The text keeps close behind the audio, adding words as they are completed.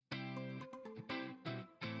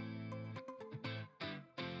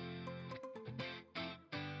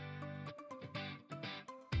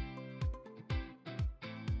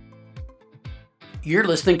You're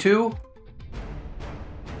listening to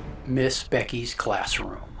Miss Becky's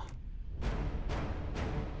Classroom.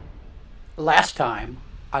 Last time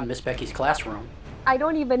on Miss Becky's Classroom. I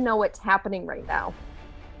don't even know what's happening right now.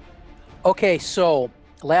 Okay, so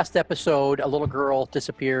last episode, a little girl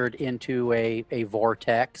disappeared into a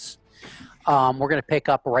vortex. We're going to pick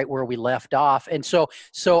up right where we left off. And so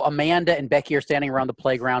Amanda and Becky are standing around the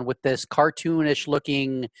playground with this cartoonish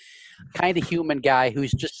looking kind of human guy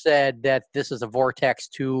who's just said that this is a vortex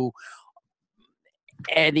to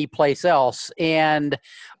any place else. And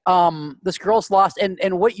this girl's lost. And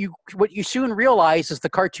what you soon realize is the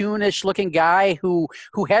cartoonish looking guy who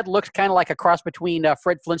had looked kind of like a cross between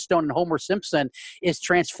Fred Flintstone and Homer Simpson is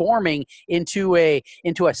transforming into a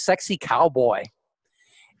sexy cowboy.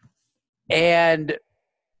 And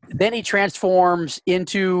then he transforms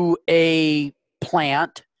into a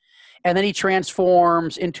plant, and then he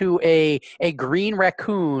transforms into a green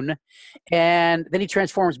raccoon, and then he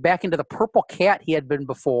transforms back into the purple cat he had been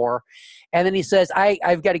before, and then he says,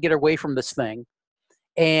 I've got to get away from this thing,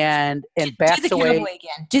 and backs away.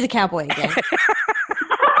 Do the cowboy again.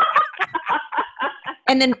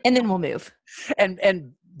 and then we'll move. And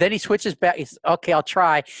then he switches back. Okay, I'll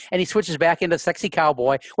try. And he switches back into sexy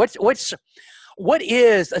cowboy. What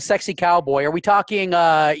is a sexy cowboy? Are we talking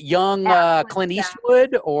young Clint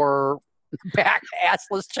Eastwood or back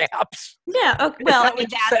assless chaps? Yeah. Okay, well, I mean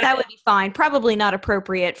that would be fine. Probably not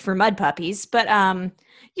appropriate for mud puppies, but on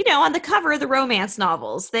the cover of the romance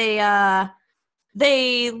novels, they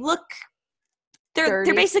look they're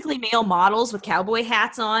basically male models with cowboy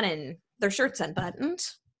hats on and their shirts unbuttoned.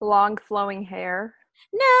 Long flowing hair.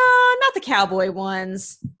 No, not the cowboy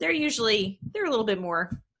ones. They're a little bit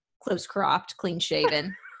more close cropped, clean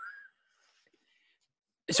shaven.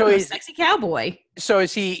 So he's a sexy cowboy. So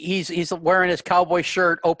is he's wearing his cowboy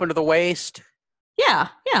shirt open to the waist? Yeah.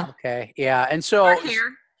 Okay, yeah. And so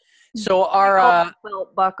our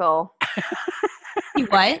belt buckle.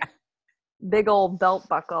 What? Big old belt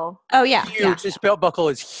buckle. Oh yeah. Huge. Yeah. This belt buckle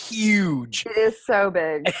is huge. It is so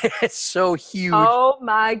big. It's so huge. Oh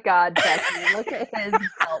my God, Becky. Look at his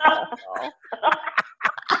belt buckle.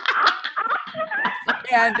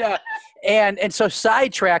 And so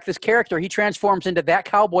Sidetrack, this character, he transforms into that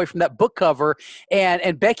cowboy from that book cover,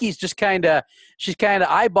 and Becky's just she's kind of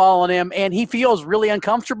eyeballing him, and he feels really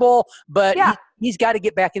uncomfortable, but he's got to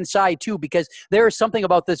get back inside too, because there is something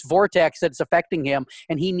about this vortex that's affecting him,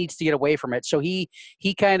 and he needs to get away from it. So he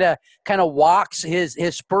kind of walks, his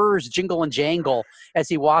spurs jingle and jangle as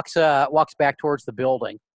he walks back towards the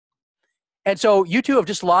building. And so you two have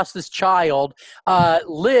just lost this child.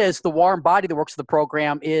 Liz, the warm body that works the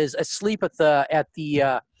program, is asleep at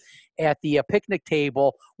the picnic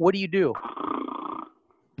table. What do you do?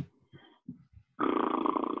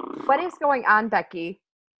 What is going on, Becky?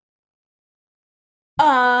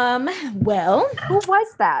 Well, who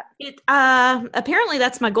was that? Apparently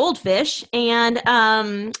that's my goldfish, and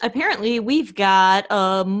apparently we've got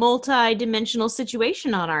a multi-dimensional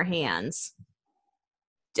situation on our hands.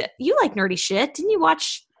 You like nerdy shit.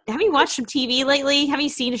 Have you watched some TV lately? Have you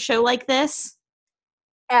seen a show like this?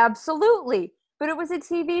 Absolutely. But it was a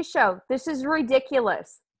TV show. This is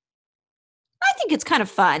ridiculous. I think it's kind of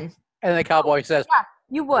fun. And the cowboy says, yeah,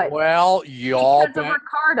 you would. Well, because of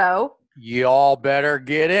Ricardo. Y'all better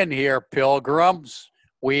get in here, pilgrims.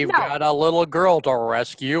 We've got a little girl to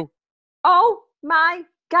rescue. Oh my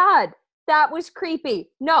God. That was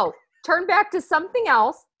creepy. No, turn back to something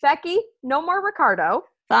else. Becky, no more Ricardo.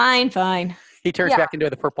 Fine. He turns back into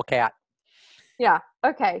the purple cat. Yeah.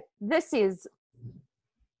 Okay. This is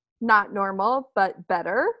not normal, but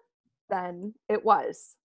better than it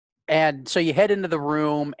was. And so you head into the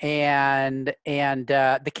room, and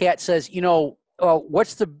the cat says,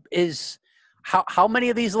 how many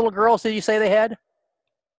of these little girls did you say they had?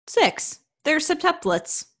 6. They're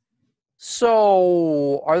septuplets.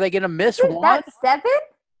 So are they going to miss Isn't one? That 7?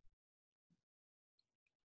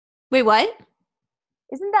 Wait, what?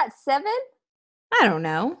 Isn't that 7? I don't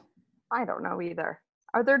know. I don't know either.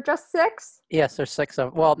 Are there just 6? Yes, there's 6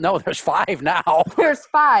 of them. Well, no, there's 5 now. There's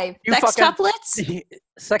 5. Sextuplets?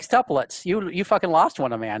 Sextuplets. You fucking lost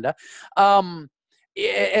one, Amanda. And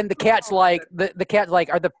the cat's like, the cat's like,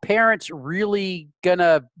 are the parents really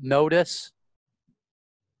gonna notice?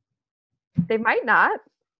 They might not.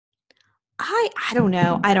 I don't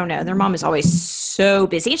know. Their mom is always so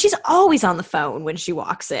busy, and she's always on the phone when she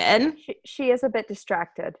walks in. She is a bit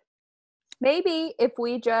distracted. Maybe if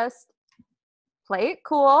we just play it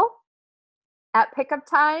cool at pickup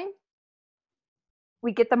time,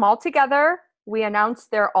 we get them all together, we announce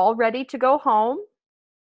they're all ready to go home,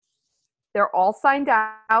 they're all signed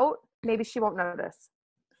out, maybe she won't notice.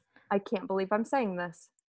 I can't believe I'm saying this.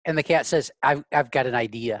 And the cat says, I've got an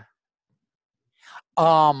idea.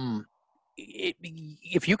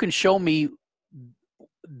 If you can show me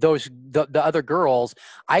the other girls,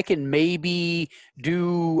 I can maybe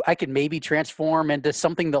transform into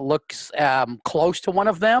something that looks close to one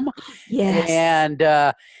of them. Yes.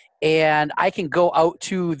 And I can go out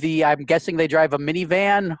to I'm guessing they drive a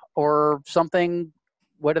minivan or something.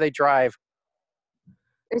 What do they drive?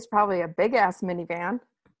 It's probably a big ass minivan.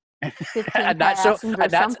 15 not so passenger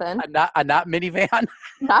something. not minivan.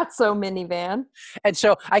 Not so minivan. And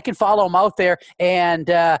so I can follow them out there and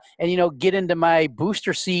get into my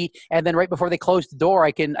booster seat, and then right before they close the door,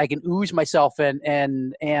 I can ooze myself and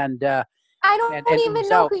I don't even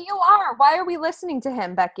know who you are. Why are we listening to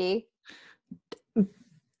him, Becky?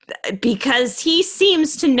 Because he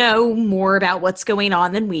seems to know more about what's going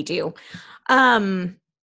on than we do.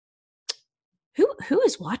 Who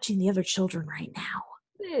is watching the other children right now?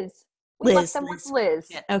 Liz. We left them with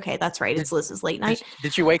Liz. Okay, that's right. It's Liz's late night.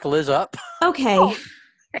 Did you wake Liz up? Okay. Oh.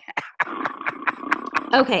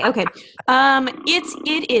 Okay.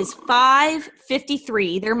 It is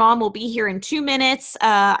 5:53. Their mom will be here in 2 minutes.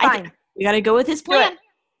 I think we got to go with his plan.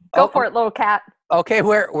 Go for it, little cat. Okay,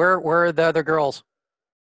 where are the other girls?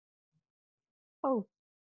 Oh,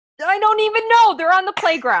 I don't even know. They're on the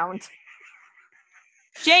playground.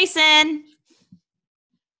 Jason.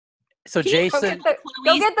 So Jason,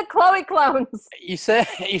 go get the Chloe clones. You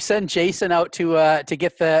send Jason out to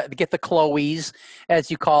get the Chloes, as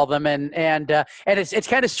you call them, and it's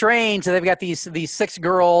kind of strange that they've got these 6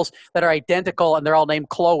 girls that are identical and they're all named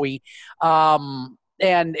Chloe. And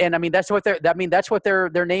I mean that's what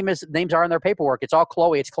their names are in their paperwork. It's all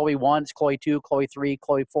Chloe. It's Chloe 1, it's Chloe 2, Chloe 3,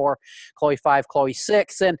 Chloe 4, Chloe 5, Chloe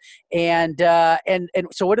 6, and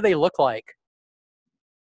so what do they look like?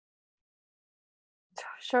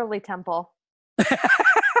 Shirley Temple. Perfect.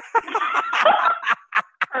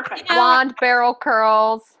 Blonde barrel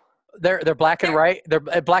curls. They're black and white.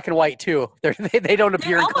 They're black and white too. They don't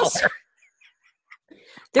appear in color.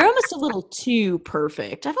 They're almost a little too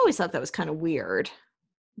perfect. I've always thought that was kind of weird.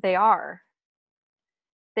 They are.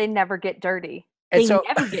 They never get dirty. They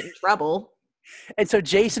never get in trouble. And so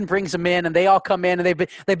Jason brings them in, and they all come in, and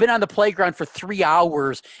they've been on the playground for 3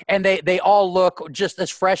 hours, and they all look just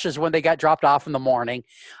as fresh as when they got dropped off in the morning.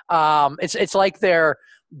 It's like they're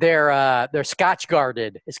Scotch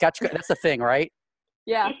guarded. That's the thing, right?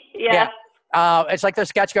 Yeah. Yeah. It's like they're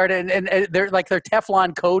Scotch guarded, and they're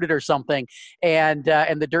Teflon coated or something, and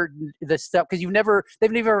the dirt, the stuff, because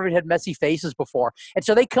they've never had messy faces before, and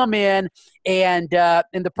so they come in, and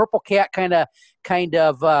the purple cat kind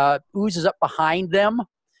of oozes up behind them.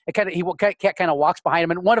 Cat kind of walks behind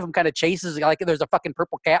him, and one of them kind of chases, like there's a fucking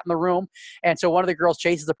purple cat in the room, and so one of the girls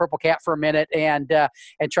chases the purple cat for a minute and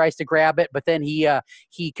tries to grab it, but then he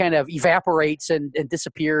kind of evaporates and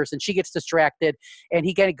disappears, and she gets distracted, and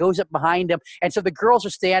he kind of goes up behind him, and so the girls are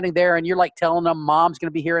standing there, and you're like telling them mom's going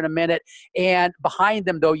to be here in a minute, and behind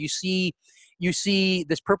them though you see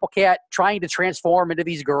this purple cat trying to transform into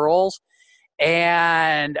these girls,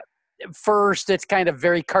 and first it's kind of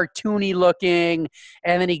very cartoony looking,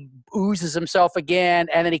 and then he oozes himself again,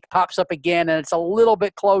 and then he pops up again, and it's a little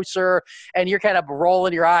bit closer, and you're kind of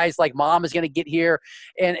rolling your eyes like mom is going to get here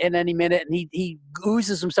in any minute, and he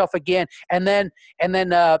oozes himself again, and then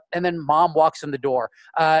mom walks in the door.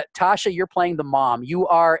 Tasha, you're playing the mom. You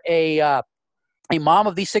are a mom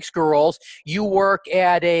of these 6 girls. You work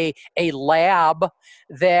at a lab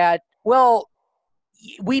that, well,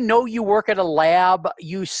 we know you work at a lab.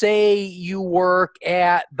 You say you work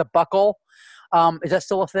at the Buckle. Is that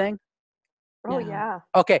still a thing? Oh yeah.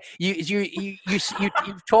 Okay. You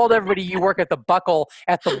told everybody you work at the Buckle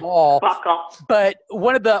at the mall. Buckle. But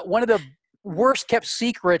one of the worst kept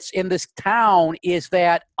secrets in this town is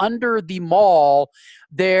that under the mall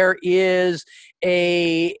there is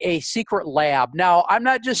a secret lab. Now, I'm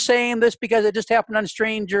not just saying this because it just happened on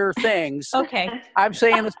Stranger Things. Okay. I'm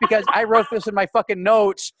saying this because I wrote this in my fucking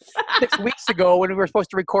notes 6 weeks ago when we were supposed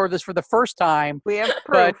to record this for the first time. We have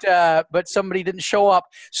proof. But somebody didn't show up.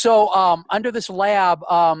 So under this lab,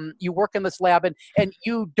 you work in this lab, and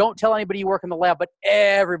you don't tell anybody you work in the lab, but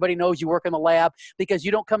everybody knows you work in the lab because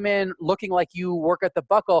you don't come in looking like you work at the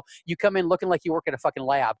Buckle. You come in looking like you work at a fucking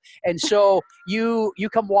lab. And so you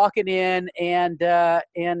come walking in, and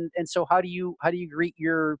so how do you greet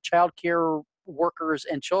your child care workers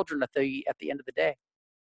and children at the end of the day?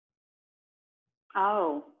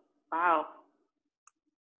 Oh, wow.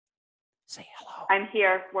 Say hello. I'm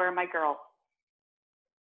here. Where are my girls?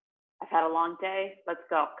 I've had a long day. Let's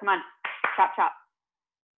go. Come on. Chop, chop.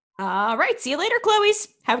 All right. See you later, Chloe's.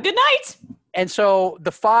 Have a good night. And so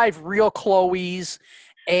the 5 real Chloes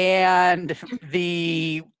and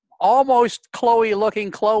the almost Chloe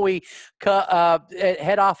looking Chloe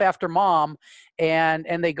head off after mom, and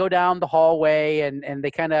they go down the hallway, and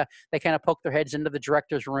they kind of poke their heads into the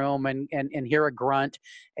director's room and hear a grunt,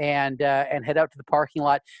 and head out to the parking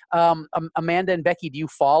lot. Amanda and Becky, do you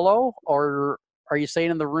follow, or are you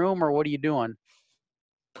staying in the room, or what are you doing?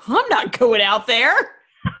 I'm not going out there.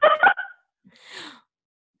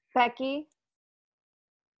 Becky,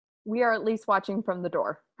 we are at least watching from the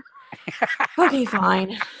door. Okay,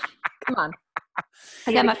 fine. Come on.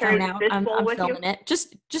 I got my carry phone the out. fishbowl I'm with you? filming it.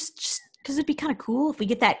 Just because it'd be kind of cool if we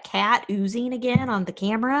get that cat oozing again on the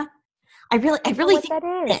camera. I really What think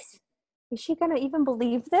that is. Is she gonna even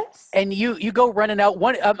believe this? And you go running out.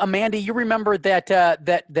 Amanda, you remember that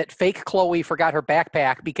that fake Chloe forgot her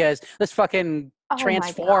backpack because this fucking Oh my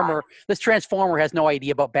transformer, has no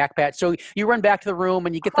idea about backpack. So you run back to the room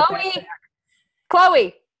and you get the backpack.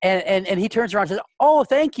 Chloe. And he turns around and says, "Oh,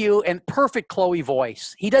 thank you," and perfect Chloe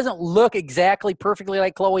voice. He doesn't look exactly perfectly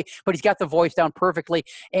like Chloe, but he's got the voice down perfectly.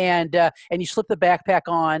 And you slip the backpack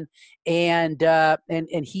on, and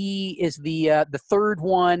he is the third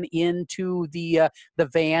one into the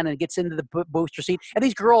van and gets into the booster seat. And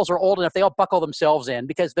these girls are old enough; they all buckle themselves in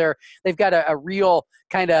because they've got a real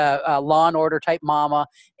kind of Law and Order type mama,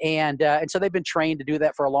 and so they've been trained to do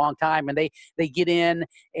that for a long time. And they get in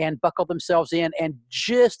and buckle themselves in, and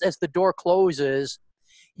just as the door closes,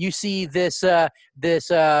 you see this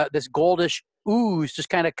goldish ooze just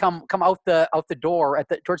kind of come out the door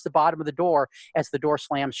towards the bottom of the door as the door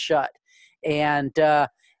slams shut, and the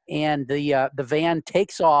van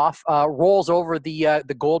takes off, rolls over the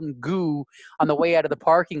golden goo on the way out of the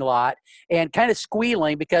parking lot, and kind of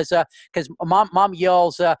squealing because mom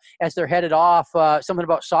yells as they're headed off something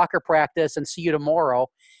about soccer practice and see you tomorrow,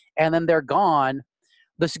 and then they're gone.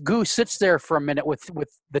 This goo sits there for a minute with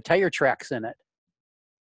the tire tracks in it.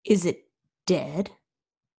 is it dead?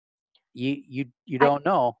 You don't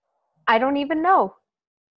know. I don't even know.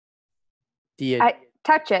 Do you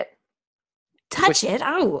Touch it. Touch it?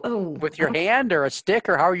 Oh. with your hand or a stick,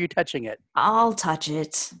 or how are you touching it? I'll touch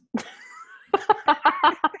it.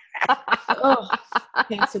 Oh.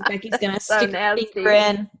 Okay, so Becky's gonna So stick her nasty. finger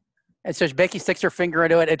in. And so as Becky sticks her finger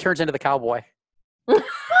into it, it turns into the cowboy. Magic.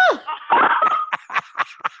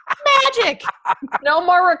 No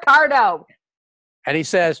more Ricardo. And he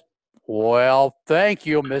says, "Well, thank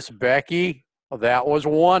you, Miss Becky. That was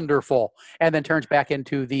wonderful." And then turns back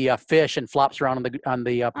into the fish and flops around on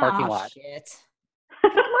the parking Aw, lot. Shit.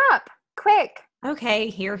 Come up. Quick. Okay,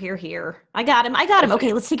 here. I got him.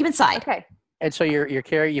 Okay, let's take him inside. Okay. And so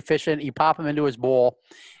you fish in, you pop him into his bowl,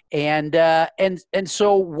 and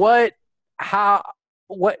so what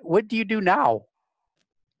do you do now?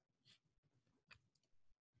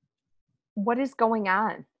 What is going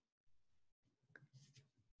on?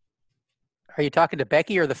 Are you talking to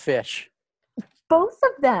Becky or the fish? Both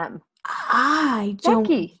of them. I don't.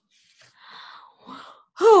 Becky.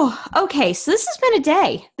 Oh, okay. So this has been a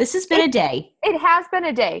day. It has been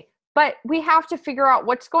a day, but we have to figure out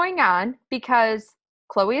what's going on because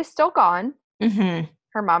Chloe is still gone. Mm-hmm.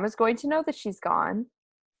 Her mom is going to know that she's gone.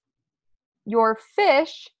 Your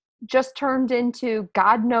fish just turned into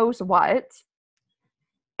God knows what.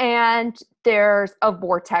 And there's a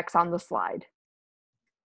vortex on the slide.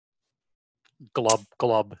 Glub,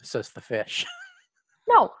 glub, says the fish.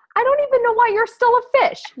 No, I don't even know why you're still a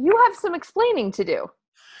fish. You have some explaining to do.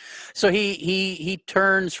 So he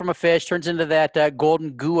turns from a fish, turns into that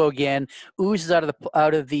golden goo again, oozes out of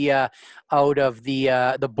the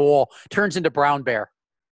bowl, turns into brown bear,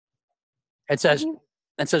 and says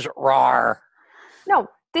 "Rawr." No,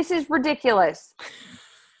 this is ridiculous.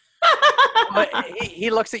 But he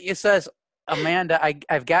looks at you, says, "Amanda,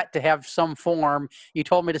 I've got to have some form. You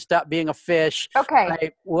told me to stop being a fish."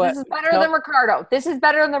 Okay, this is better than Ricardo. This is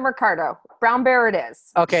better than Ricardo. Brown bear it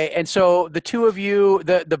is. Okay, and so the two of you,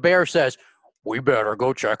 the bear says, "We better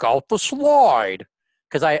go check out the slide,"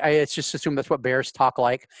 because I just assume that's what bears talk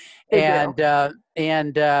like, and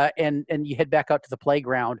you head back out to the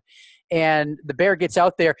playground, and the bear gets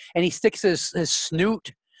out there and he sticks his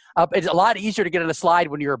snoot up. It's a lot easier to get on a slide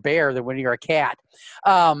when you're a bear than when you're a cat.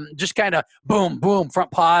 Just kind of boom, boom,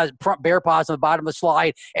 front bear paws on the bottom of the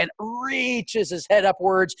slide, and reaches his head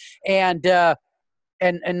upwards, and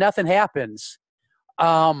nothing happens.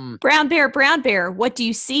 Brown bear, what do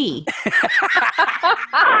you see?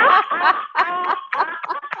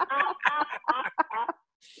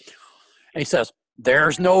 And he says,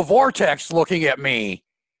 "There's no vortex looking at me,"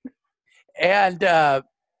 and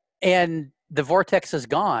the vortex is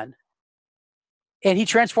gone. and he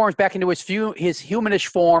transforms back into his humanish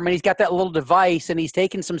form, and he's got that little device, and he's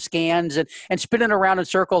taking some scans and spinning around in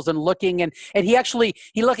circles and looking, and he actually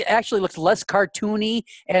looks less cartoony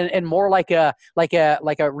and more like a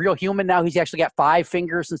real human now. He's actually got 5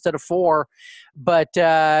 fingers instead of 4, but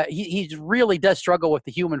he really does struggle with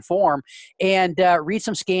the human form, and reads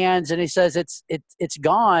some scans, and he says it's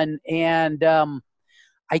gone, and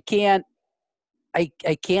I can't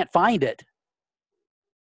find it.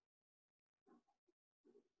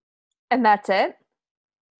 And that's it?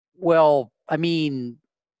 Well, I mean,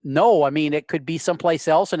 no. I mean, it could be someplace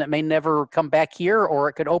else, and it may never come back here, or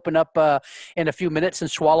it could open up in a few minutes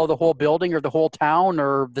and swallow the whole building or the whole town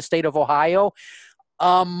or the state of Ohio.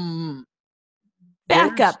 Back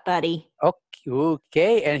up, buddy.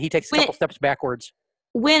 Okay. And he takes a couple steps backwards.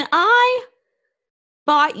 When I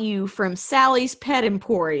bought you from Sally's Pet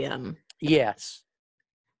Emporium. Yes.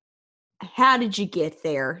 How did you get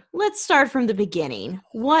there? Let's start from the beginning.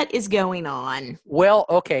 What is going on? Well,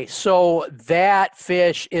 okay, so that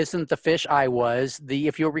fish isn't the fish I was.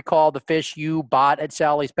 If you'll recall, the fish you bought at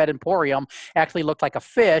Sally's Pet Emporium actually looked like a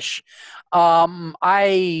fish.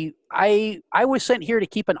 I was sent here to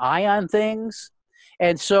keep an eye on things,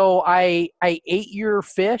 and so I ate your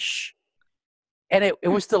fish, and it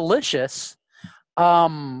was delicious.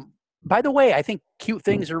 By the way, I think cute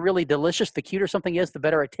things are really delicious. The cuter something is, the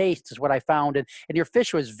better it tastes, is what I found. And your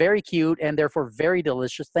fish was very cute and therefore very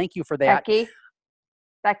delicious. Thank you for that.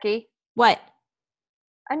 Becky. What?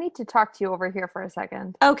 I need to talk to you over here for a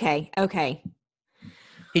second. Okay.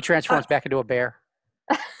 He transforms back into a bear.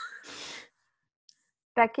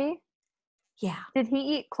 Becky? Yeah. Did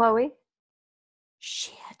he eat Chloe?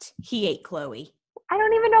 Shit. He ate Chloe. I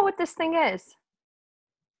don't even know what this thing is.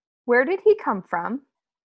 Where did he come from?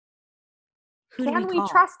 Can we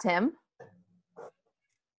trust him?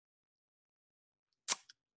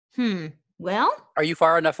 Well, are you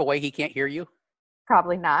far enough away he can't hear you?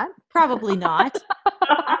 Probably not. Probably not.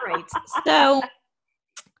 All right. So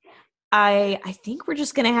I think we're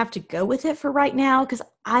just going to have to go with it for right now, because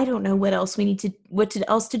I don't know what else to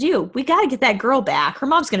do. We got to get that girl back. Her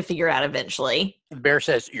mom's going to figure it out eventually. The bear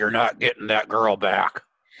says, "You're not getting that girl back."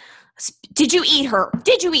 Did you eat her?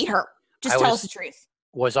 Just tell us the truth.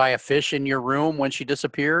 Was I a fish in your room when she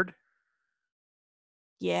disappeared?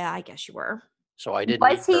 Yeah, I guess you were. So I didn't.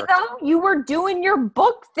 Was he though? You were doing your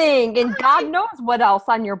book thing, and God knows what else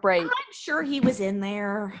on your break. I'm sure he was in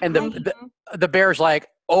there. And the bear's like,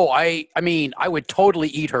 "Oh, I mean, I would totally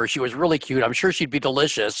eat her. She was really cute. I'm sure she'd be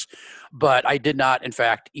delicious, but I did not, in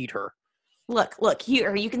fact, eat her." Look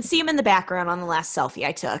here. You can see him in the background on the last selfie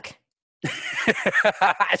I took.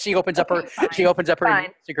 She opens up her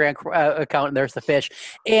Instagram account, and there's the fish,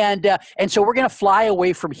 and so we're gonna fly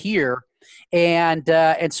away from here, and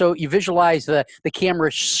so you visualize the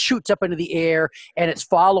camera shoots up into the air, and it's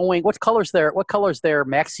following. What color's their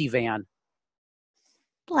maxi van?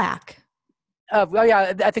 Black.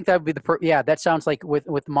 Yeah, I think that would be that sounds like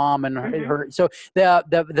with mom and her. So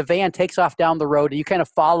the van takes off down the road, and you kind of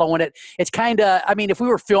following it. It's kind of, I mean, if we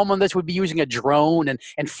were filming this, we'd be using a drone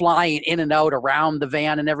and flying in and out around the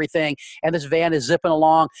van and everything. And this van is zipping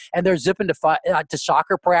along, and they're zipping to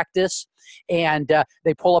soccer practice. And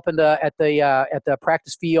they pull up at the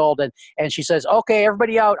practice field, and she says, "Okay,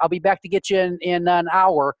 everybody out. I'll be back to get you in an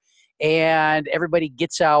hour." And everybody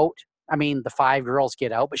gets out. I mean, the 5 girls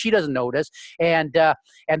get out, but she doesn't notice. And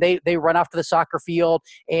they run off to the soccer field,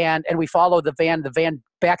 and we follow the van. The van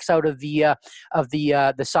backs out of the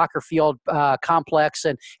soccer field complex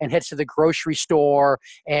and heads to the grocery store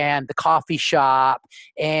and the coffee shop,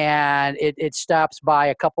 and it stops by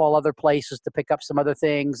a couple other places to pick up some other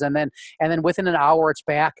things, and then within an hour it's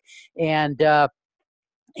back, and the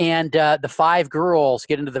 5 girls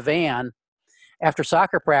get into the van after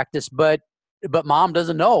soccer practice, but mom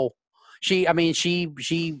doesn't know.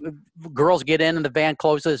 Girls get in, and the van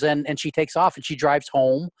closes, and she takes off, and she drives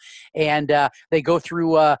home, and they go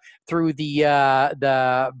through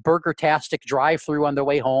the Burger-tastic drive-through on their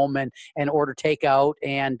way home, and order takeout,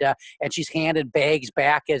 and she's handed bags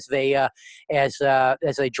back as they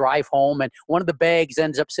drive home, and one of the bags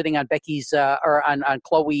ends up sitting on Becky's or on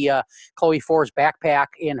Chloe Four's backpack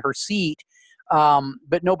in her seat.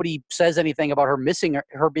 But nobody says anything about her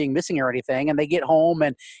being missing or anything. And they get home,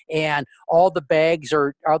 and all the bags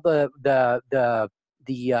are the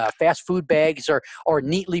fast food bags are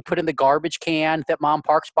neatly put in the garbage can that mom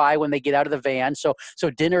parks by when they get out of the van. So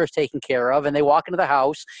dinner is taken care of, and they walk into the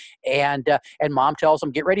house, and mom tells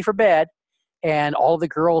them, "Get ready for bed." And all of the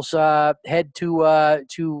girls head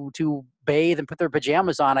to bathe and put their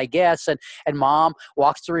pajamas on, I guess. And mom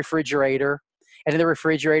walks to the refrigerator. And in the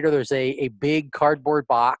refrigerator, there's a big cardboard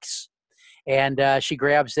box. and she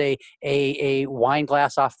grabs a wine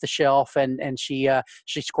glass off the shelf, and she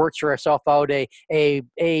squirts herself out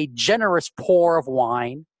a generous pour of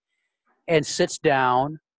wine, and sits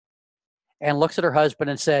down and looks at her husband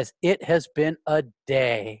and says, "It has been a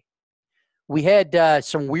day. We had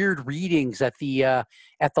some weird readings at the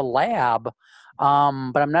lab, but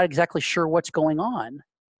I'm not exactly sure what's going on."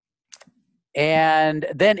 And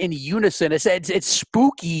then in unison, it's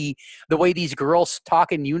spooky the way these girls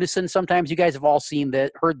talk in unison. Sometimes you guys have all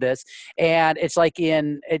heard this, and it's like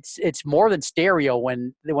it's more than stereo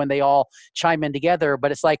when they all chime in together.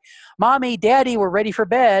 But it's like, "Mommy, Daddy, we're ready for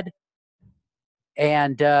bed."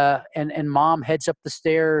 And Mom heads up the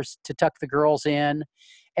stairs to tuck the girls in,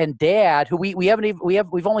 and Dad, who we've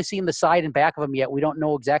only seen the side and back of him yet. We don't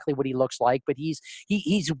know exactly what he looks like, but he's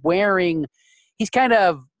kind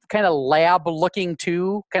of lab looking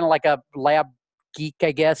too, kind of like a lab geek,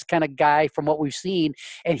 I guess, kind of guy from what we've seen.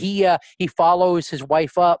 And he follows his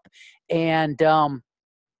wife up, and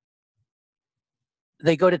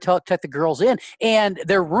they go to tuck the girls in, and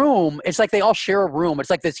their room, it's like they all share a room. It's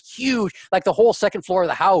like this huge, like the whole second floor of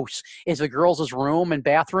the house is the girls' room and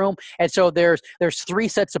bathroom. And so there's 3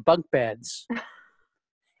 sets of bunk beds.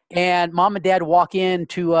 And Mom and Dad walk in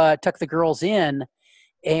to tuck the girls in,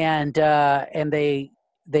 and they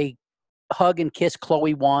hug and kiss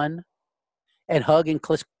Chloe 1, and hug and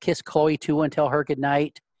kiss Chloe 2 and tell her good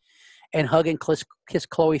night, and hug and kiss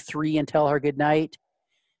Chloe 3 and tell her good night.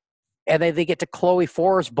 And they get to Chloe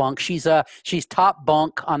 4's bunk. She's top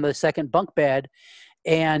bunk on the second bunk bed,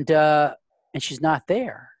 and she's not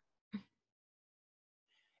there.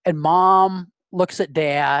 And Mom looks at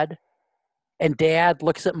Dad, and Dad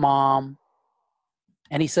looks at Mom,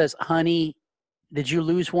 and he says, "Honey, did you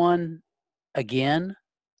lose one again?"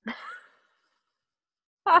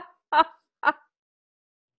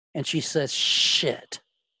 And she says, "Shit."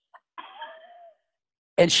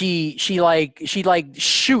 And she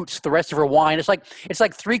shoots the rest of her wine. It's like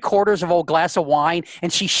 3/4 of a glass of wine,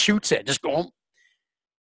 and she shoots it. Just go.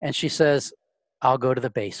 And she says, "I'll go to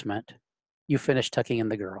the basement. You finish tucking in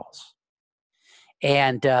the girls."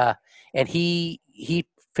 And he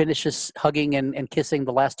finishes hugging and kissing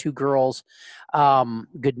the last 2 girls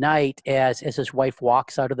good night as his wife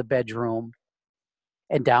walks out of the bedroom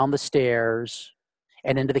and down the stairs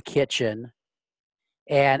and into the kitchen.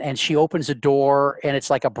 And she opens a door, and it's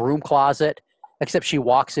like a broom closet, except she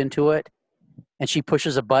walks into it, and she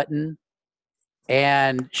pushes a button,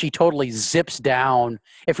 and she totally zips down.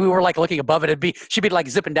 If we were like looking above it, she'd be like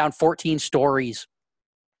zipping down 14 stories.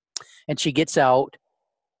 And she gets out,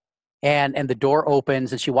 and the door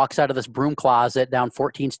opens, and she walks out of this broom closet down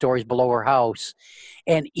 14 stories below her house.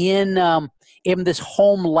 And in this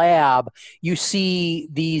home lab, you see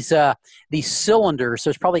these cylinders.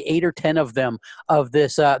 There's probably 8 or 10 of them of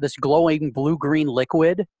this glowing blue-green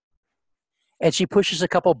liquid. And she pushes a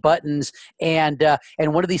couple buttons, and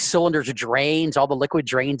one of these cylinders drains. All the liquid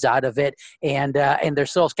drains out of it, and there's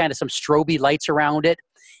still kind of some strobe lights around it.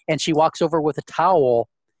 And she walks over with a towel,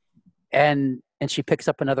 and she picks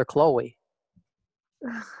up another Chloe.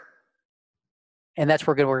 And that's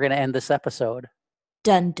where we're gonna end this episode.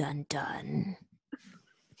 Dun, dun, dun.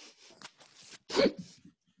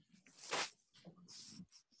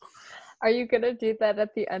 Are you going to do that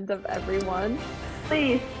at the end of every one?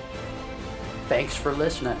 Please. Thanks for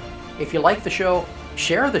listening. If you like the show,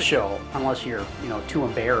 share the show, unless you're too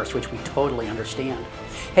embarrassed, which we totally understand.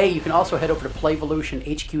 Hey, you can also head over to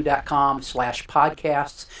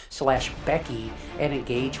playvolutionhq.com/podcasts/Becky and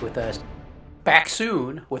engage with us. Back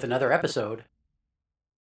soon with another episode.